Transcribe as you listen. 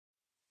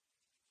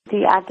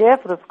The idea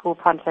for the school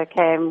poncho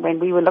came when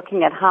we were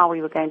looking at how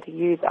we were going to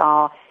use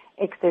our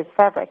excess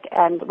fabric.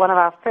 And one of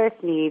our first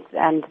needs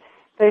and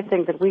first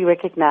things that we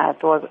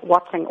recognized was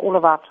watching all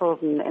of our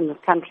children in this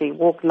country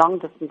walk long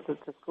distances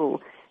to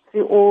school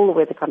through all the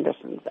weather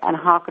conditions, and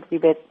how could we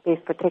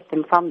best protect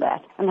them from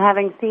that. And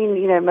having seen,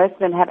 most of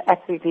them have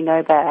absolutely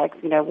no bags,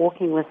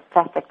 walking with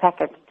plastic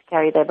packets to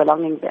carry their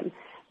belongings in.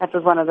 That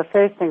was one of the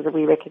first things that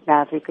we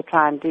recognized we could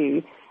try and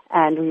do,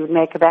 and we would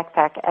make a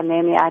backpack. And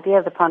then the idea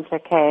of the poncho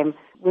came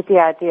with the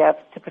idea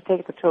to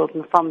protect the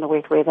children from the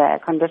wet weather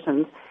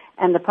conditions.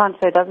 And the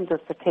poncho doesn't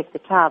just protect the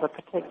child, it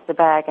protects the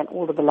bag and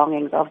all the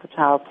belongings of the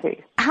child too.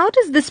 How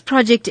does this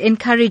project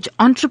encourage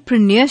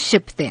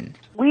entrepreneurship then?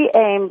 We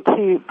aim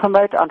to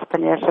promote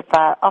entrepreneurship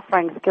by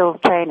offering skills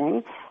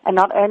training. And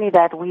not only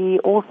that, we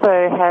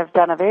also have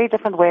done a very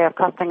different way of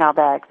costing our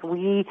bags.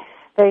 We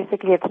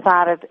basically have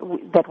decided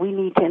that we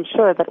need to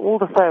ensure that all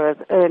the sewers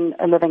earn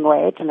a living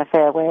wage and a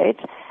fair wage.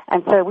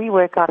 And so we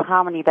work out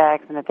how many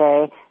bags in a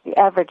day the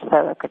average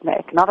sewer could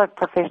make. Not a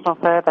professional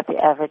sewer, but the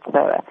average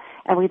sewer.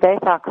 And we base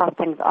our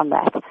costings on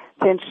that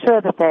to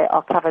ensure that they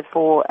are covered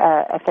for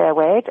a fair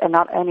wage. And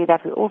not only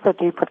that, we also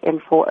do put in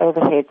for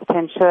overheads to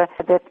ensure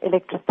that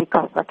electricity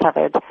costs are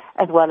covered,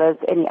 as well as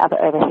any other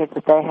overheads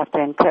that they have to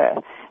incur.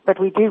 But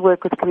we do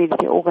work with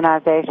community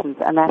organizations,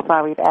 and that's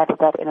why we've added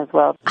that in as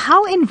well.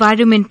 How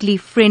environmentally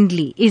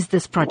friendly is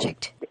this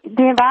project?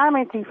 The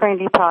environmentally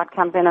friendly part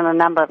comes in a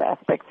number of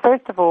aspects.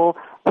 First of all,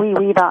 we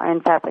weave our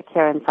own fabric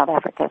here in South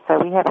Africa. So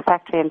we have a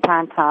factory in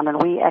Pinetown,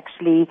 and we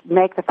actually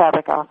make the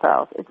fabric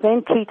ourselves. It's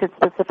then treated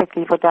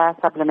specifically for dye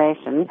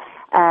sublimation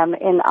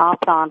in our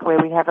plant, where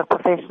we have a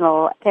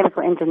professional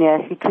chemical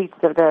engineer who treats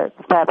the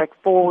fabric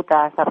for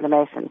dye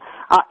sublimation.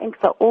 Our inks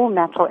are all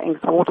natural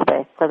inks,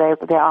 water-based, so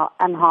they are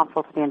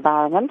unharmful to the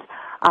environment.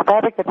 Our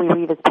fabric that we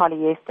weave is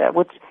polyester,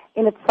 which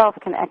in itself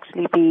can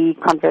actually be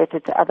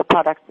converted to other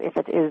products if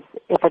it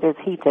is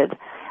heated.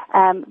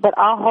 But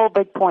our whole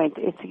big point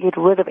is to get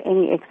rid of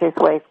any excess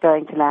waste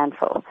going to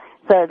landfill.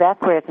 So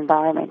that's where it's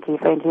environmentally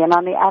friendly. And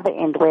on the other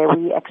end, where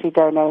we actually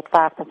donate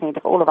 5%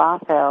 of all of our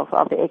sales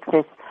of the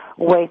excess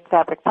waste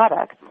fabric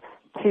products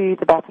to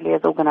the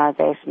Bateleurs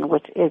organization,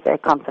 which is a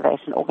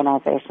conservation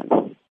organization.